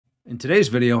In today's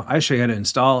video, I show you how to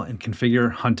install and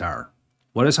configure Huntarr.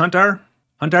 What is Huntarr?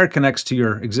 Huntarr connects to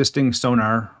your existing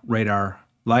Sonarr, Radarr,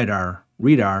 Lidarr,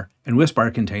 Readarr, and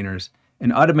Whisparr containers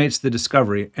and automates the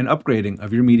discovery and upgrading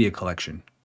of your media collection.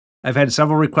 I've had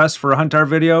several requests for a Huntarr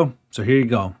video, so here you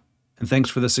go, and thanks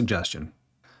for the suggestion.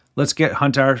 Let's get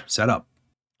Huntarr set up.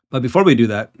 But before we do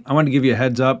that, I want to give you a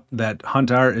heads up that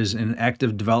Huntarr is in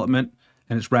active development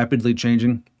and it's rapidly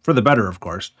changing, for the better of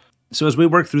course. So as we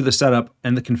work through the setup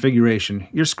and the configuration,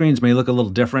 your screens may look a little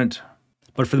different,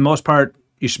 but for the most part,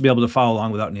 you should be able to follow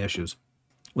along without any issues.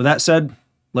 With that said,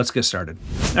 let's get started.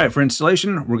 All right, for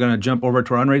installation, we're going to jump over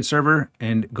to our Unraid server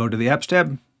and go to the Apps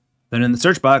tab. Then in the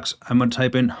search box, I'm going to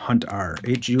type in Huntarr,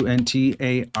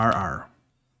 Huntarr.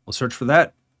 We'll search for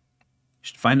that. You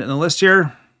should find it in the list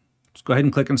here. Just go ahead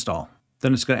and click install.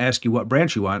 Then it's going to ask you what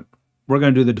branch you want. We're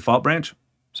going to do the default branch.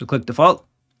 So click default.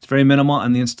 It's very minimal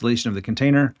on the installation of the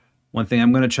container. One thing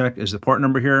I'm going to check is the port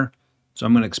number here. So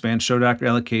I'm going to expand Show Docker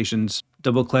Allocations,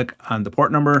 double click on the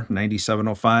port number,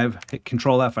 9705, hit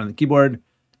Control F on the keyboard.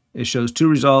 It shows two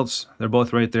results. They're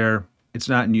both right there. It's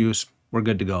not in use. We're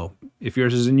good to go. If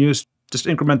yours is in use, just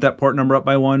increment that port number up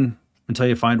by one until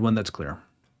you find one that's clear. I'm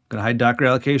going to hide Docker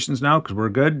Allocations now because we're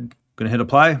good. Going to hit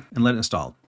apply and let it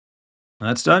install. When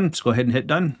that's done, just go ahead and hit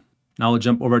done. Now we'll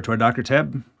jump over to our Docker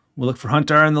tab. We'll look for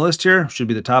Huntarr in the list here. Should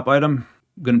be the top item.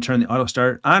 I'm going to turn the auto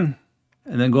start on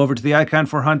and then go over to the icon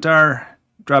for Huntarr,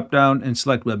 drop down and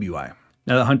select Web UI.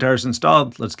 Now that Huntarr is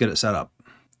installed, let's get it set up.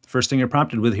 The first thing you're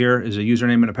prompted with here is a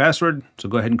username and a password. So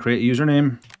go ahead and create a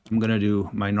username. I'm going to do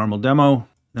my normal demo,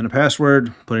 then a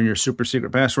password, put in your super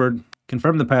secret password,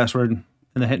 confirm the password, and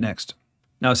then hit next.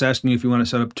 Now it's asking you if you want to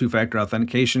set up two-factor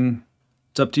authentication.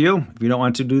 It's up to you. If you don't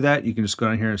want to do that, you can just go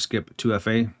down here and skip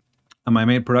 2FA. On my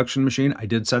main production machine, I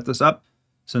did set this up.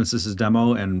 Since this is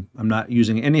demo and I'm not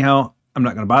using it anyhow, I'm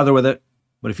not going to bother with it.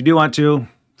 But if you do want to,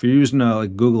 if you're using a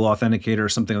Google Authenticator or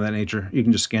something of that nature, you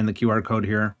can just scan the QR code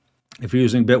here. If you're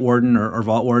using Bitwarden or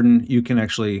Vaultwarden, you can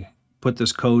actually put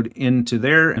this code into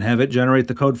there and have it generate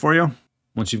the code for you.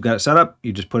 Once you've got it set up,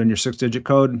 you just put in your 6-digit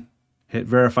code, hit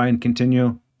verify and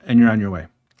continue, and you're on your way.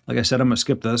 Like I said, I'm going to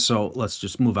skip this, so let's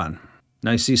just move on.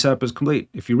 Now you see setup is complete.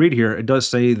 If you read here, it does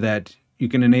say that you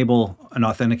can enable an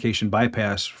authentication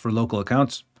bypass for local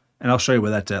accounts, and I'll show you where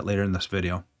that's at later in this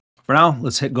video. For now,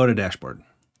 let's hit go to dashboard.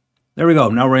 There we go.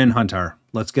 Now we're in Huntarr.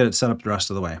 Let's get it set up the rest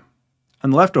of the way.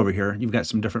 On the left over here, you've got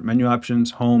some different menu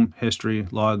options: home, history,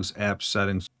 logs, apps,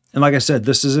 settings. And like I said,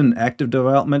 this is in active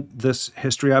development. This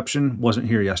history option wasn't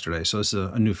here yesterday, so this is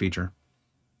a new feature.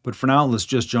 But for now, let's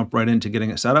just jump right into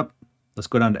getting it set up. Let's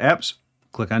go down to apps,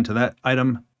 click onto that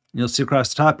item. You'll see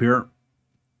across the top here,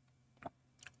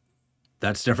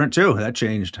 that's different too. That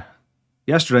changed.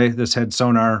 Yesterday, this had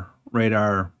Sonarr,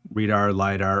 Radarr, Readarr,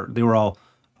 Lidarr. They were all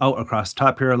out across the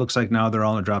top here. It looks like now they're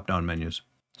all in the drop-down menus.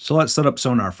 So let's set up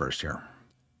Sonarr first here.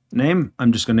 Name,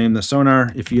 I'm just going to name this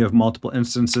Sonarr. If you have multiple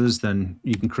instances, then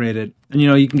you can create it. And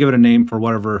you can give it a name for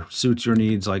whatever suits your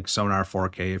needs, like Sonarr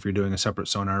 4K. If you're doing a separate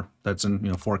Sonarr that's in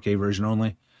 4K version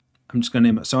only. I'm just going to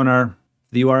name it Sonarr.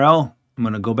 The URL, I'm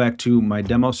going to go back to my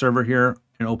demo server here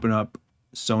and open up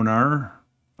Sonarr.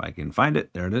 If I can find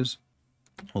it, there it is.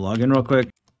 We'll log in real quick.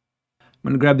 I'm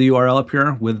going to grab the URL up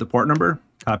here with the port number,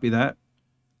 copy that,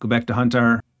 go back to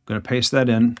Huntarr. I'm going to paste that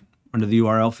in under the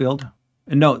URL field.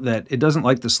 And note that it doesn't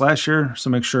like the slash here,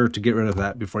 so make sure to get rid of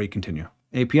that before you continue.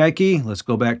 API key, let's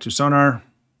go back to Sonarr.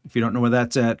 If you don't know where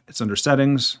that's at, it's under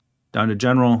settings, down to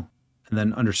general, and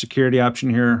then under security option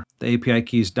here, the API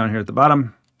key is down here at the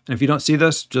bottom. And if you don't see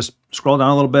this, just scroll down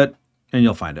a little bit and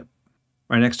you'll find it.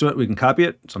 Right next to it, we can copy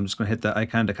it. So I'm just going to hit that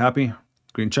icon to copy.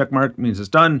 Green check mark means it's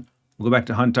done. We'll go back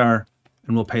to Huntarr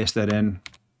and we'll paste that in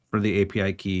for the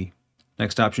API key.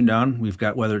 Next option down, we've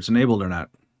got whether it's enabled or not.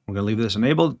 We're going to leave this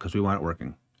enabled because we want it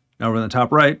working. Now we're in the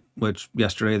top right, which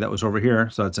yesterday that was over here,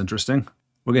 so that's interesting.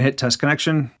 We're going to hit test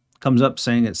connection. Comes up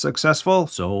saying it's successful,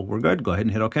 so we're good. Go ahead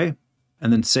and hit OK.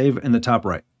 And then save in the top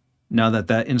right. Now that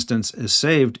that instance is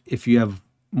saved, if you have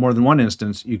more than one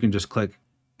instance, you can just click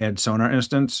Add Sonarr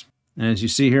Instance. And as you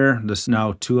see here, this is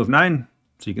now 2 of 9.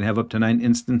 So you can have up to 9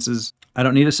 instances. I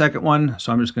don't need a second one,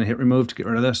 so I'm just going to hit remove to get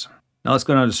rid of this. Now let's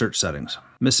go down to search settings.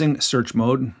 Missing search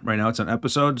mode. Right now it's on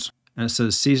episodes. And it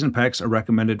says season packs are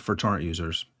recommended for torrent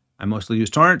users. I mostly use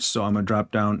torrents, so I'm going to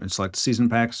drop down and select season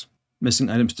packs. Missing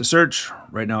items to search.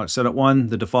 Right now it's set at 1,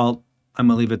 the default. I'm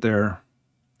going to leave it there.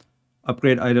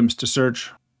 Upgrade items to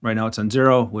search. Right now it's on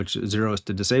 0, which 0 is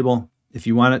to disable. If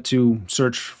you want it to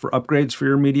search for upgrades for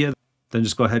your media, then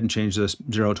just go ahead and change this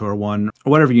 0 to a 1 or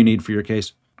whatever you need for your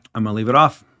case. I'm going to leave it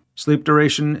off. Sleep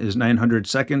duration is 900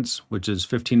 seconds, which is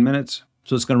 15 minutes.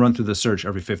 So it's going to run through the search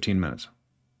every 15 minutes.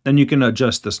 Then you can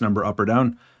adjust this number up or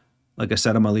down. Like I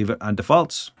said, I'm going to leave it on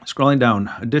defaults. Scrolling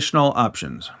down, additional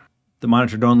options. The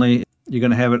monitored only, you're going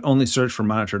to have it only search for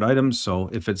monitored items. So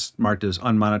if it's marked as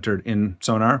unmonitored in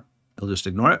Sonarr, it'll just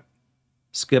ignore it.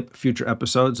 Skip future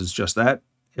episodes is just that.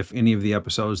 If any of the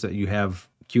episodes that you have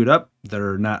queued up that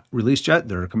are not released yet,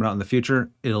 that are coming out in the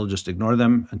future, it'll just ignore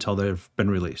them until they've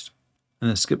been released. And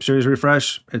then skip series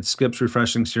refresh, it skips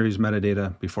refreshing series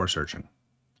metadata before searching.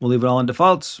 We'll leave it all on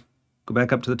defaults. Go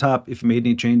back up to the top if you made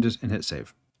any changes and hit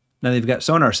save. Now that you've got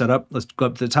Sonarr set up, let's go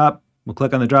up to the top. We'll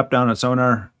click on the drop down on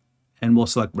Sonarr and we'll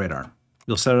select Radarr.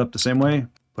 You'll set it up the same way.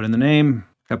 Put in the name,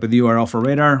 copy the URL for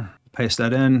Radarr, paste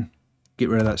that in, get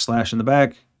rid of that slash in the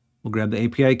back. We'll grab the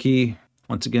API key.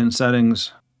 Once again,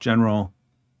 settings, general,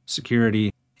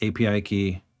 security, API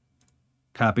key,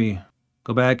 copy,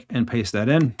 go back and paste that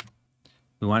in.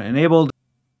 We want it enabled.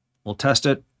 We'll test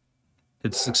it.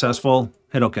 It's successful.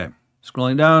 Hit OK.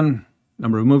 Scrolling down,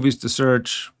 number of movies to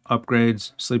search,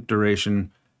 upgrades, sleep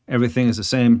duration, everything is the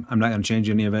same. I'm not going to change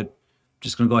any of it.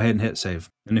 Just going to go ahead and hit save.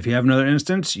 And if you have another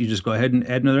instance, you just go ahead and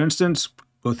add another instance,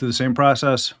 go through the same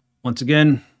process. Once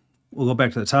again, we'll go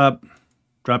back to the top,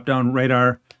 drop down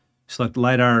Radarr, select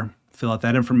Lidarr, fill out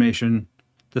that information.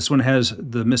 This one has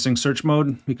the missing search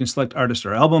mode. You can select artist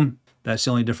or album. That's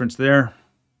the only difference there.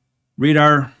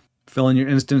 Readarr, fill in your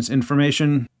instance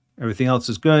information. Everything else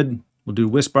is good. We'll do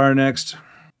Whisparr next.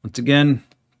 Once again,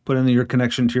 put in your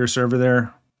connection to your server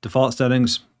there. Default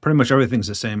settings, pretty much everything's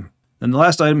the same. Then the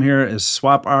last item here is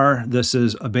Whisparr. This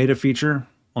is a beta feature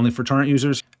only for torrent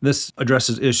users. This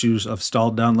addresses issues of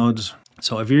stalled downloads.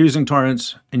 So if you're using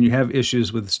torrents and you have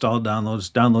issues with stalled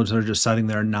downloads, downloads that are just sitting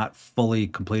there not fully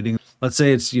completing. Let's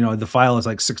say it's, the file is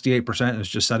like 68% and it's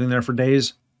just sitting there for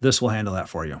days. This will handle that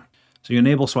for you. So you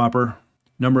enable Whisparr.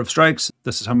 Number of strikes,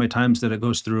 this is how many times that it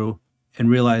goes through and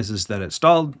realizes that it's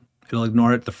stalled. It'll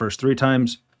ignore it the first 3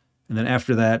 times. And then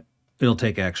after that, it'll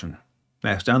take action.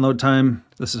 Max download time,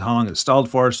 this is how long it's stalled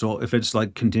for. So if it's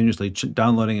like continuously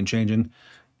downloading and changing,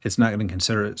 it's not going to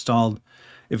consider it stalled.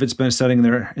 If it's been sitting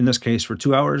there, in this case, for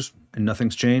 2 hours and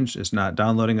nothing's changed, it's not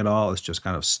downloading at all, it's just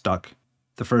kind of stuck.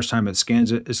 The first time it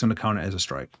scans it, it's going to count it as a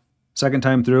strike. Second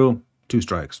time through, 2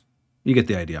 strikes. You get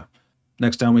the idea.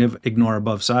 Next down, we have ignore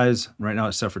above size. Right now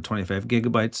it's set for 25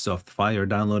 gigabytes. So if the file you're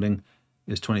downloading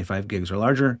is 25 gigs or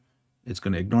larger, it's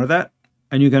going to ignore that.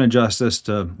 And you can adjust this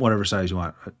to whatever size you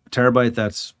want. A terabyte,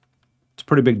 it's a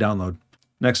pretty big download.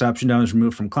 Next option down is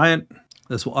remove from client.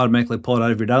 This will automatically pull it out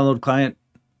of your download client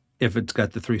if it's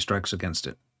got the 3 strikes against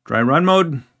it. Dry run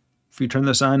mode, if you turn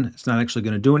this on, it's not actually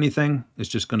going to do anything. It's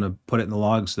just going to put it in the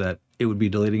logs that it would be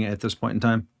deleting it at this point in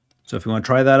time. So if you want to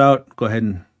try that out, go ahead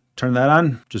and turn that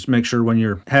on. Just make sure when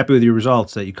you're happy with your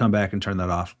results that you come back and turn that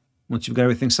off. Once you've got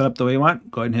everything set up the way you want,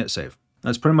 go ahead and hit save.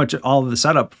 That's pretty much all of the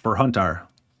setup for Huntarr.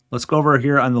 Let's go over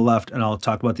here on the left and I'll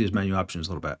talk about these menu options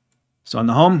a little bit. So on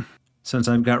the home, since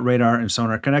I've got Radarr and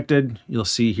Sonarr connected, you'll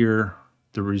see here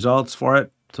the results for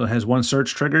it. So it has 1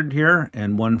 search triggered here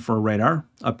and 1 for Radarr.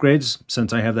 Upgrades,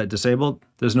 since I have that disabled,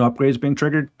 there's no upgrades being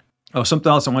triggered. Oh,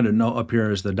 something else I wanted to note up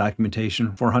here is the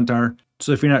documentation for Huntarr.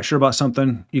 So if you're not sure about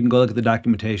something, you can go look at the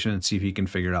documentation and see if you can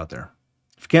figure it out there.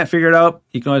 If you can't figure it out,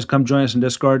 you can always come join us in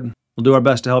Discord. We'll do our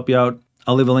best to help you out.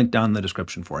 I'll leave a link down in the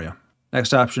description for you.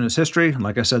 Next option is history.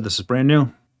 Like I said, this is brand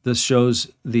new. This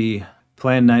shows the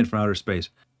Plan 9 from outer space.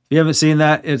 If you haven't seen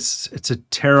that, it's a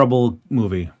terrible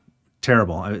movie.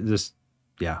 Terrible.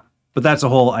 Yeah. But that's the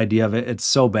whole idea of it. It's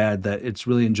so bad that it's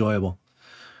really enjoyable.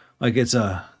 Like it's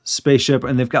a spaceship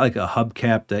and they've got like a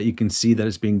hubcap that you can see that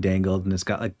it's being dangled and it's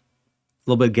got like a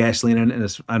little bit of gasoline in it and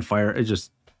it's on fire.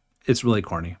 It's really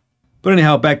corny. But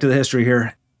anyhow, back to the history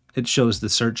here. It shows the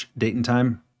search date and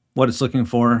time, what it's looking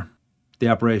for, the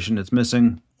operation it's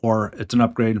missing, or it's an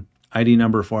upgrade, ID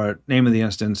number for it, name of the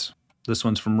instance. This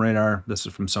one's from Radarr, this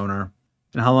is from Sonarr,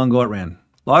 and how long ago it ran.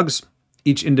 Logs,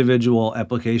 each individual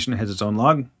application has its own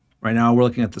log. Right now we're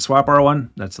looking at the Whisparr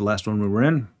one. That's the last one we were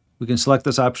in. We can select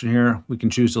this option here. We can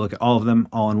choose to look at all of them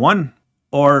all in one.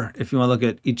 Or if you want to look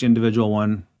at each individual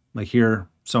one, like here,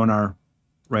 Sonarr,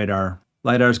 Radarr.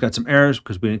 Lidarr's got some errors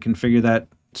because we didn't configure that.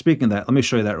 Speaking of that, let me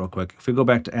show you that real quick. If we go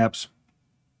back to apps,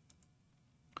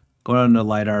 go down to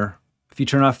Lidarr. If you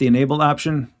turn off the enabled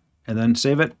option and then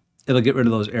save it, it'll get rid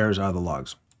of those errors out of the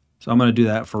logs. So I'm going to do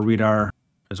that for Readarr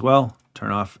as well.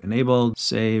 Turn off enabled,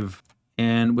 save,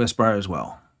 and Whisparr as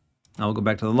well. Now we'll go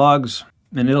back to the logs,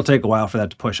 and it'll take a while for that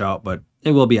to push out, but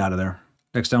it will be out of there.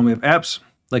 Next down we have apps.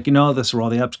 Like this is where all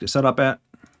the apps get set up at.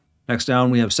 Next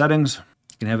down we have settings.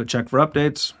 You can have it checked for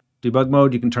updates. Debug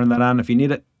mode, you can turn that on if you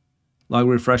need it. Log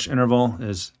refresh interval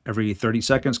is every 30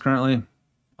 seconds currently.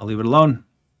 I'll leave it alone.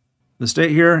 The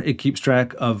state here, it keeps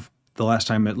track of the last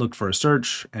time it looked for a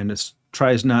search, and it's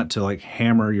tries not to like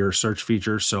hammer your search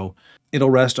feature. So it'll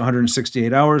rest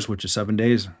 168 hours, which is 7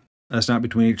 days. That's not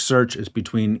between each search, it's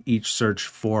between each search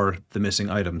for the missing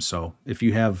items. So if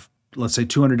you have, let's say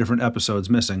 200 different episodes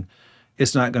missing,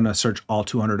 it's not going to search all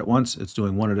 200 at once. It's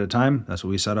doing one at a time. That's what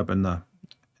we set up in the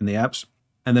apps.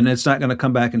 And then it's not going to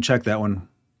come back and check that one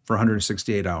for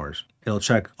 168 hours. It'll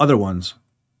check other ones.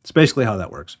 It's basically how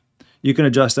that works. You can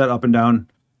adjust that up and down.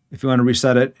 If you want to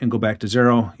reset it and go back to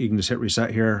 0, you can just hit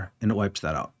reset here and it wipes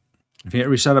that out. If you hit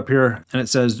reset up here and it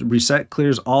says reset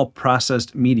clears all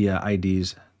processed media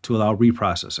IDs to allow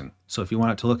reprocessing. So if you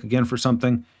want it to look again for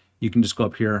something, you can just go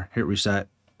up here, hit reset,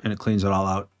 and it cleans it all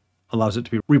out, allows it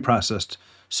to be reprocessed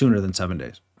sooner than 7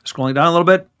 days. Scrolling down a little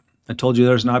bit, I told you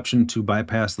there's an option to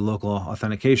bypass the local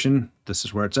authentication. This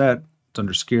is where it's at. It's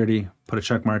under security. Put a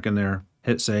check mark in there,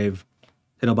 hit save.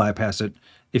 It'll bypass it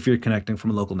if you're connecting from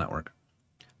a local network.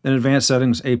 Then advanced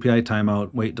settings, API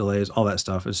timeout, wait delays, all that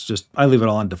stuff. It's just, I leave it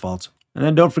all on default. And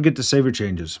then don't forget to save your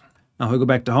changes. Now if we go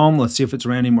back to home, let's see if it's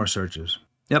ran any more searches.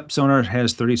 Yep, Sonarr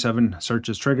has 37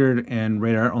 searches triggered and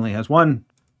Readarr only has 1.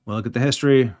 We'll look at the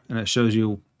history and it shows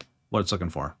you what it's looking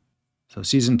for. So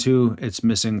season 2, it's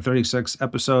missing 36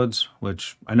 episodes,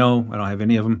 which I know I don't have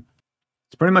any of them.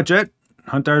 That's pretty much it.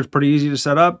 Huntarr is pretty easy to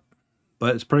set up,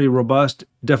 but it's pretty robust.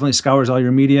 It definitely scours all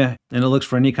your media and it looks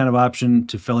for any kind of option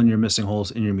to fill in your missing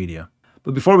holes in your media.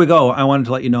 But before we go, I wanted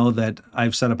to let you know that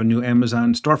I've set up a new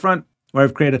Amazon storefront where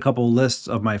I've created a couple lists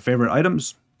of my favorite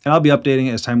items. And I'll be updating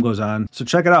it as time goes on, so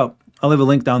check it out. I'll leave a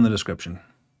link down in the description.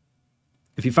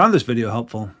 If you found this video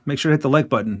helpful, make sure to hit the like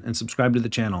button and subscribe to the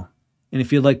channel. And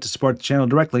if you'd like to support the channel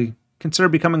directly, consider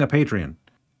becoming a Patreon.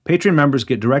 Patreon members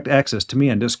get direct access to me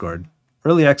on Discord,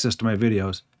 early access to my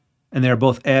videos, and they are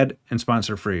both ad and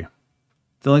sponsor free.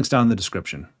 The link's down in the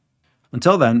description.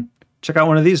 Until then, check out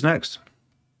one of these next.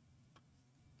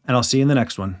 And I'll see you in the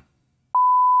next one.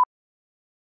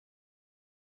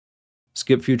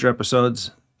 Skip future episodes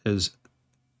is